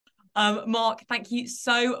Marc, thank you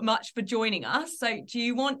so much for joining us. So, do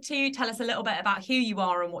you want to tell us a little bit about who you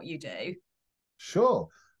are and what you do? Sure.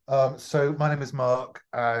 So my name is Mark,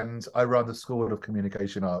 and I run the School of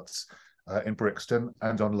Communication Arts in Brixton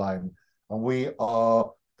and online. And we are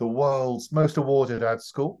the world's most awarded ad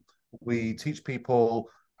school. We teach people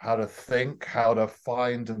how to think, how to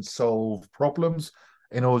find and solve problems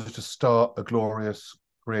in order to start a glorious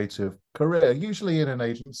creative career, usually in an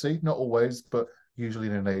agency, not always, but usually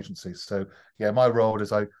in an agency. So yeah, my role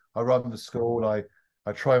is I run the school. I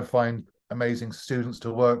try and find amazing students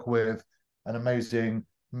to work with and amazing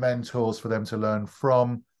mentors for them to learn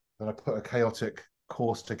from. Then I put a chaotic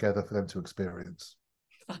course together for them to experience.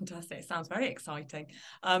 Fantastic. Sounds very exciting.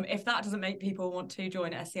 If that doesn't make people want to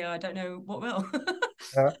join SEO, I don't know what will.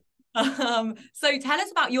 Yeah. So tell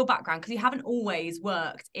us about your background because you haven't always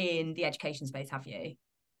worked in the education space, have you?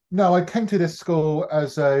 No, I came to this school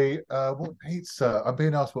as a what pizza? I'm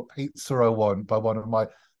being asked what pizza I want by one of my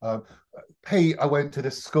um, Pete. I went to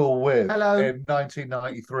this school with Hello. In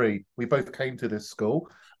 1993. We both came to this school,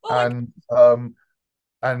 Oh my and um,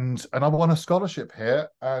 and I won a scholarship here,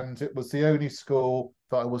 and it was the only school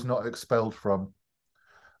that I was not expelled from.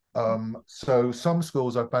 So some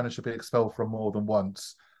schools I've managed to be expelled from more than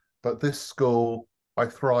once, but this school I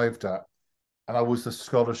thrived at, and I was the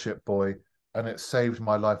scholarship boy, and it saved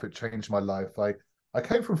my life. It changed my life. I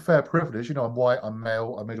came from fair privilege. I'm white, I'm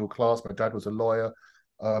male, I'm middle class. My dad was a lawyer.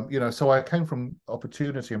 So I came from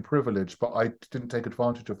opportunity and privilege, but I didn't take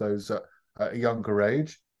advantage of those at a younger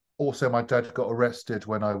age. Also, my dad got arrested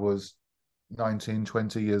when I was 19,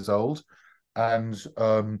 20 years old. And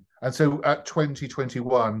so at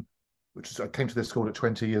 2021, which is I came to this school at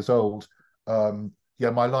 20 years old, yeah,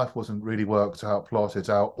 my life wasn't really worked out, plotted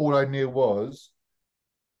out. All I knew was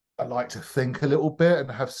I like to think a little bit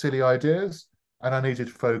and have silly ideas, and I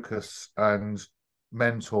needed focus and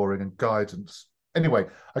mentoring and guidance. Anyway,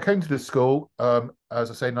 I came to the school,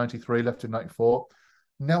 as I say, 93, left in 94.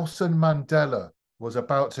 Nelson Mandela was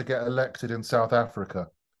about to get elected in South Africa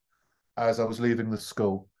as I was leaving the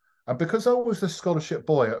school. And because I was the scholarship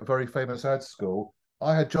boy at a very famous ad school,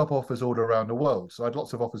 I had job offers all around the world. So I had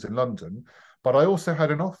lots of offers in London, but I also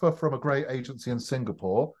had an offer from a great agency in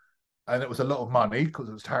Singapore, and it was a lot of money because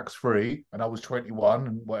it was tax free and I was 21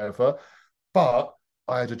 and whatever. But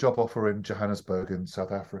I had a job offer in Johannesburg in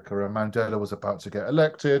South Africa, and Mandela was about to get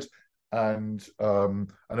elected, and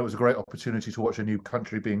it was a great opportunity to watch a new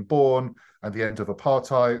country being born and the end of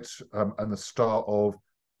apartheid, and the start of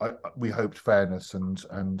we hoped fairness and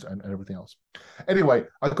everything else. Anyway,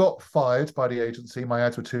 I got fired by the agency. My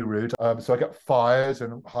ads were too rude, so I got fired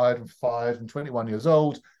and hired and fired. And 21 years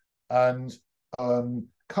old, and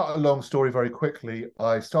cut a long story very quickly.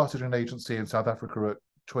 I started an agency in South Africa at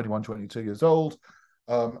 21, 22 years old,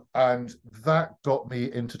 and that got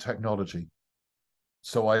me into technology.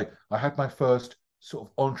 So I had my first sort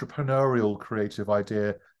of entrepreneurial creative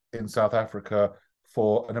idea in South Africa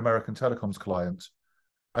for an American telecoms client.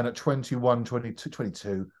 And at 21, 22,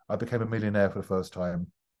 22, I became a millionaire for the first time,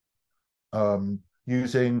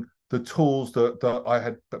 using the tools that I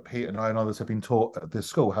had, that Pete and I and others have been taught at this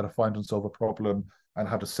school, how to find and solve a problem and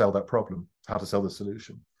how to sell that problem, how to sell the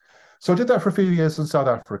solution. So I did that for a few years in South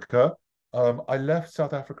Africa. I left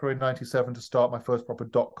South Africa in 97 to start my first proper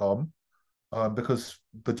 .com, because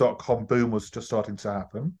the .com boom was just starting to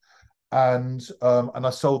happen. And I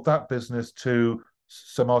sold that business to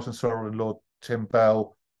Sir Martin Sorrell and Lord Tim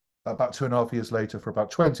Bell about 2.5 years later for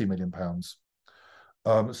about £20 million.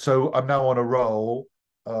 So I'm now on a roll.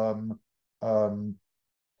 Um, um,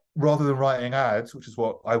 Rather than writing ads, which is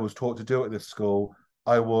what I was taught to do at this school,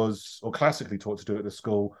 or classically taught to do at this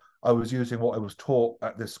school, I was using what I was taught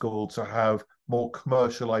at this school to have more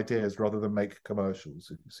commercial ideas rather than make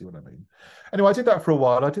commercials, if you see what I mean. Anyway, I did that for a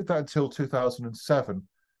while. I did that until 2007.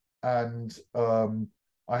 And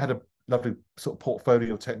I had a lovely sort of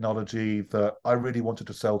portfolio of technology that I really wanted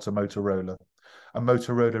to sell to Motorola. And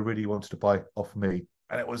Motorola really wanted to buy off me.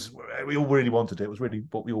 And we all really wanted it. It was really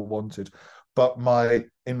what we all wanted. But my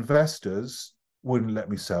investors wouldn't let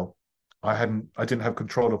me sell. I didn't have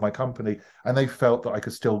control of my company, and they felt that I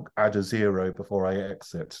could still add a zero before I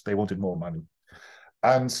exit. They wanted more money.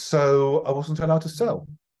 And so I wasn't allowed to sell.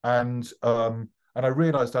 And I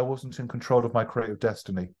realized I wasn't in control of my creative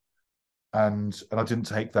destiny. And I didn't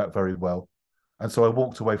take that very well. And so I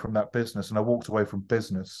walked away from that business, and I walked away from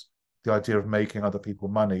business. The idea of making other people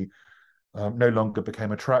money no longer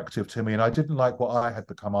became attractive to me. And I didn't like what I had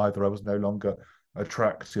become either. I was no longer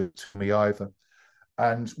attractive to me either.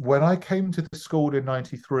 And when I came to the school in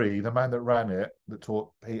 93, the man that ran it, that taught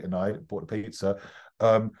Pete and I, bought a pizza,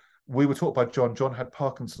 we were taught by John. John had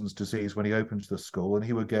Parkinson's disease when he opened the school, and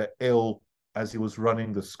he would get ill as he was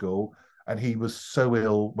running the school. And he was so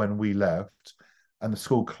ill when we left, and the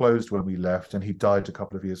school closed when we left, and he died a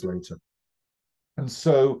couple of years later. And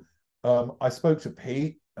so I spoke to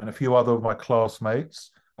Pete and a few other of my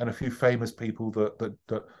classmates and a few famous people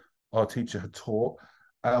that our teacher had taught,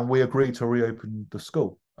 and we agreed to reopen the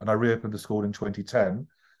school. And I reopened the school in 2010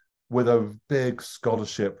 with a big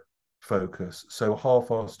scholarship focus. So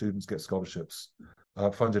half our students get scholarships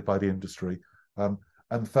funded by the industry.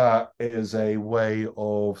 And that is a way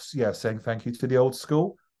of, saying thank you to the old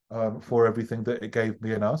school for everything that it gave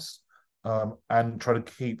me and us, and try to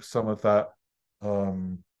keep some of that,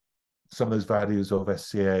 some of those values of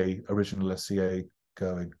SCA, original SCA,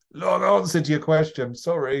 going. Long answer to your question,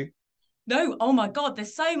 sorry. No, oh my God,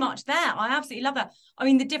 there's so much there. I absolutely love that. I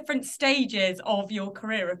mean, the different stages of your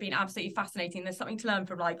career have been absolutely fascinating. There's something to learn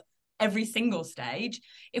from like every single stage.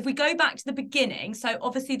 If we go back to the beginning, so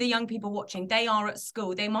obviously the young people watching, they are at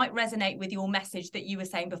school, they might resonate with your message that you were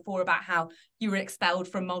saying before about how you were expelled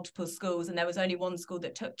from multiple schools and there was only one school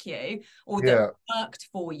that took you or that worked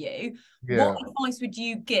for you. What advice would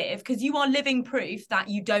you give? Because you are living proof that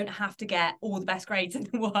you don't have to get all the best grades in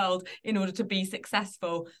the world in order to be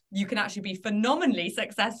successful. You can actually be phenomenally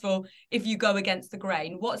successful if you go against the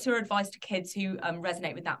grain. What's your advice to kids who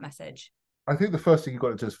resonate with that message? I think the first thing you've got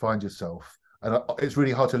to do is find yourself. And it's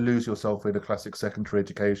really hard to lose yourself in a classic secondary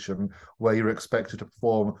education where you're expected to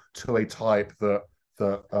perform to a type that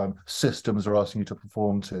systems are asking you to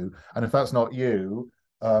perform to. And if that's not you,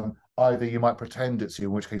 either you might pretend it's you,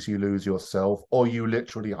 in which case you lose yourself, or you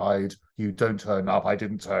literally hide. You don't turn up, I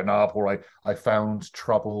didn't turn up, or I found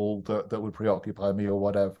trouble that would preoccupy me or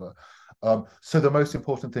whatever. So the most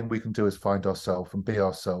important thing we can do is find ourselves and be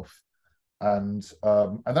ourselves. And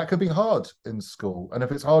that can be hard in school. And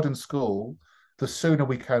if it's hard in school, the sooner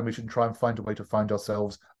we should try and find a way to find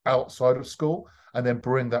ourselves outside of school, and then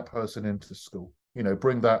bring that person into school. You know,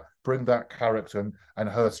 bring that character and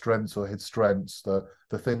her strengths or his strengths, the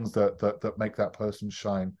things that make that person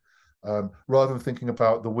shine. Rather than thinking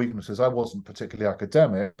about the weaknesses. I wasn't particularly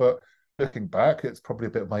academic, but looking back, it's probably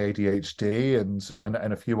a bit of my ADHD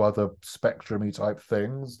and a few other spectrum-y type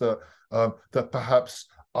things that perhaps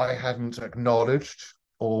I hadn't acknowledged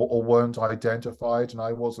or weren't identified, and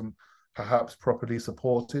I wasn't perhaps properly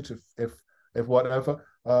supported, if whatever.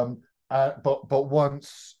 But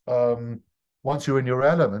once you're in your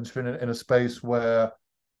element, you're in a space where,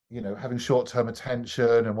 you know, having short-term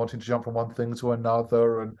attention and wanting to jump from one thing to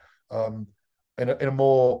another, and in a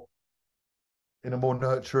more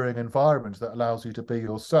nurturing environment that allows you to be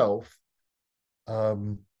yourself,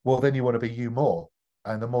 well, then you want to be you more.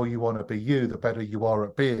 And the more you want to be you, the better you are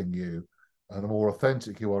at being you, and the more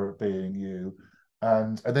authentic you are at being you.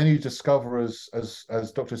 And then you discover, as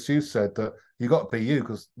Dr. Seuss said, that you got to be you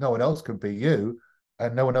because no one else can be you,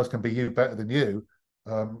 and no one else can be you better than you.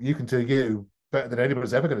 You can do you better than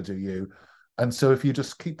anybody's ever going to do you. And so if you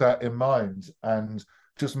just keep that in mind and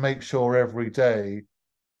just make sure every day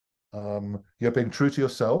you're being true to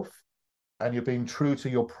yourself, and you're being true to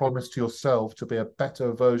your promise to yourself to be a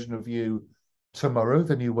better version of you tomorrow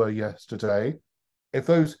than you were yesterday. If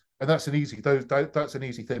those, and that's an easy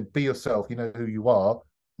thing. Be yourself. You know who you are.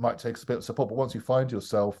 Might take a bit of support, but once you find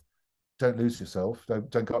yourself, don't lose yourself.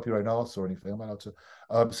 Don't go up your own arse or anything. I'm allowed to.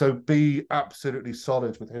 So be absolutely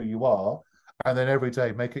solid with who you are, and then every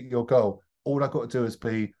day make it your goal. All I've got to do is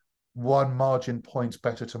be one margin point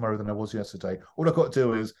better tomorrow than I was yesterday. All I've got to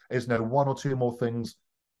do is know one or two more things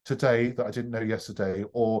today that I didn't know yesterday,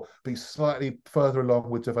 or be slightly further along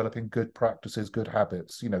with developing good practices, good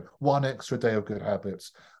habits, you know, one extra day of good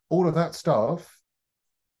habits. All of that stuff,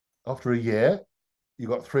 after a year, you've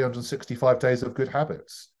got 365 days of good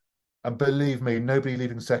habits. And believe me, nobody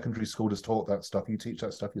leaving secondary school has taught that stuff. You teach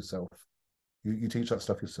that stuff yourself. You teach that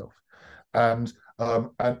stuff yourself. And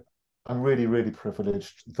I'm really, really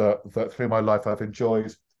privileged that through my life I've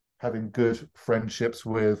enjoyed having good friendships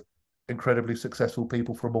with incredibly successful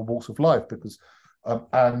people from all walks of life, because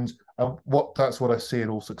and that's what I see in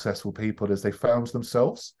all successful people is they found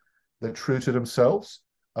themselves, they're true to themselves,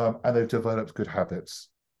 and they've developed good habits,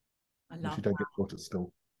 which you don't get taught at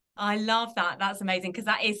school. I love that. That's amazing, because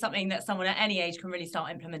that is something that someone at any age can really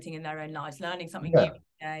start implementing in their own lives, learning something new,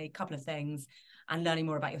 a couple of things, and learning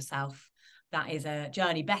more about yourself. That is a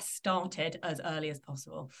journey best started as early as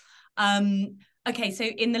possible. Okay, so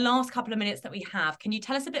in the last couple of minutes that we have, can you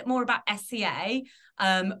tell us a bit more about SCA?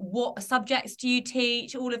 What subjects do you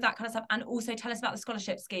teach? All of that kind of stuff. And also tell us about the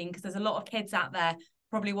scholarship scheme, because there's a lot of kids out there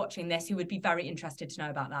probably watching this who would be very interested to know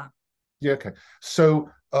about that. Yeah, okay. So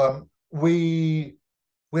we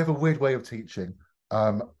have a weird way of teaching.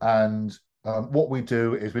 And what we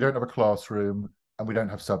do is we don't have a classroom and we don't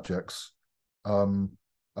have subjects,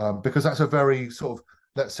 because that's a very sort of,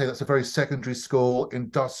 let's say that's a very secondary school,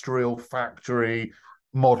 industrial factory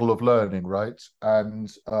model of learning, right?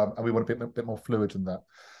 And we want to be a bit more fluid in that.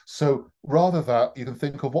 So rather that, you can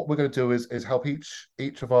think of what we're going to do is help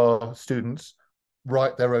each of our students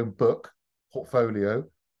write their own book portfolio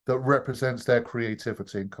that represents their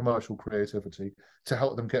creativity and commercial creativity to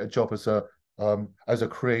help them get a job as a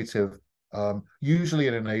creative, usually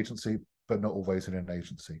in an agency, but not always in an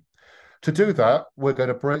agency. To do that, we're going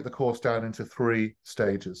to break the course down into 3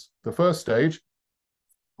 stages. The first stage,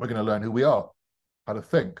 we're going to learn who we are, how to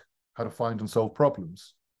think, how to find and solve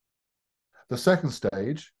problems. The second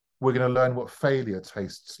stage, we're going to learn what failure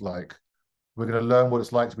tastes like. We're going to learn what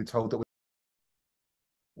it's like to be told that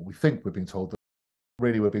we think we're being told that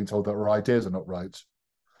really we're being told that our ideas are not right.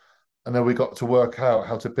 And then we got to work out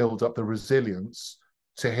how to build up the resilience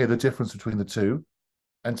to hear the difference between the two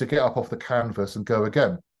and to get up off the canvas and go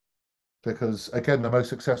again. Because again, the most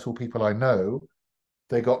successful people I know,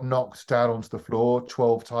 they got knocked down onto the floor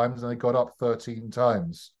 12 times and they got up 13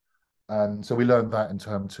 times. And so we learned that in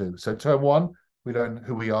term 2. So term 1, we learn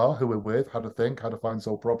who we are, who we're with, how to think, how to find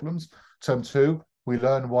solve problems. Term 2, we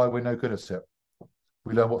learn why we're no good at it.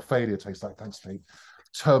 We learn what failure tastes like, thanks, Lee.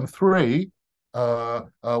 Term 3,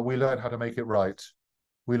 we learn how to make it right.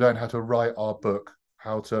 We learn how to write our book,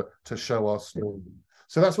 how to show our story.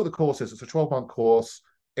 So that's what the course is. It's a 12-month course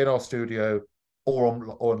in our studio or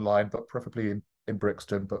online, but preferably in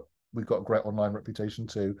Brixton, but we've got a great online reputation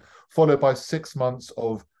too, followed by 6 months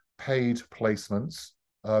of paid placements,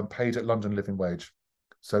 paid at London Living Wage.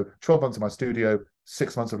 So 12 months in my studio,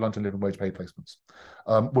 6 months of London Living Wage paid placements,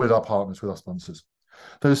 with our partners, with our sponsors.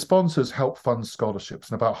 Those sponsors help fund scholarships,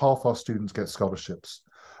 and about half our students get scholarships.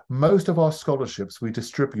 Most of our scholarships we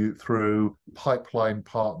distribute through pipeline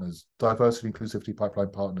partners, diversity and inclusivity pipeline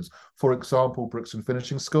partners. For example, Brixton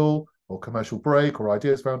Finishing School, or Commercial Break, or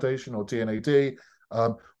Ideas Foundation, or DNAD.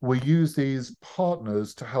 We use these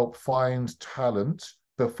partners to help find talent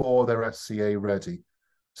before they're SCA ready.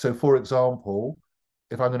 So, for example,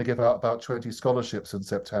 if I'm going to give out about 20 scholarships in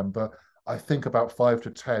September, I think about 5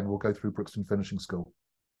 to 10 will go through Brixton Finishing School,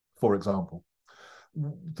 for example.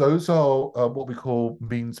 Those are what we call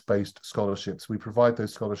means-based scholarships. We provide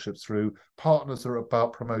those scholarships through partners that are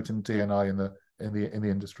about promoting D&I in the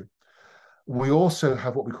industry. We also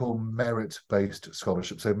have what we call merit-based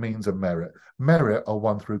scholarships, so means of merit. Merit are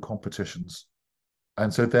won through competitions,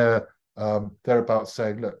 and so they're about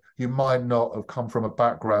saying, look, you might not have come from a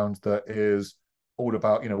background that is all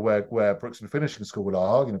about, where Brixton Finishing School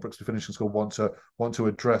are. Brixton Finishing School want to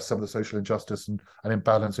address some of the social injustice and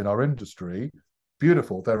imbalance in our industry.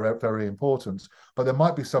 Beautiful, they're very important. But there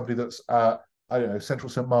might be somebody that's at, I don't know,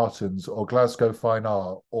 Central St Martin's or Glasgow Fine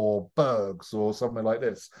Art or Bergs or somewhere like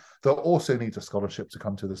this that also needs a scholarship to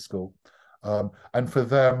come to this school. And for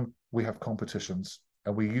them, we have competitions,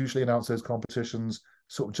 and we usually announce those competitions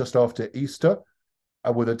sort of just after Easter,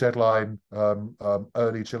 with a deadline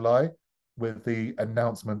early July, with the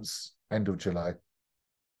announcements end of July,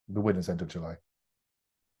 the winners end of July.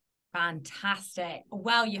 Fantastic.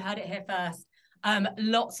 Well, you heard it here first.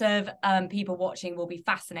 Lots of people watching will be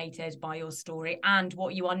fascinated by your story and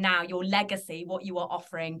what you are now, your legacy, what you are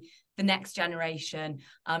offering the next generation.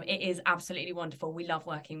 It is absolutely wonderful. We love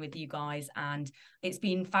working with you guys, and it's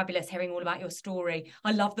been fabulous hearing all about your story.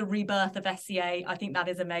 I love the rebirth of SCA. I think that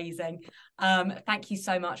is amazing. Thank you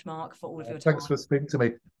so much, Marc, for all of your time. Thanks for speaking to me.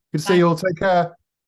 Good to see you all. Take care.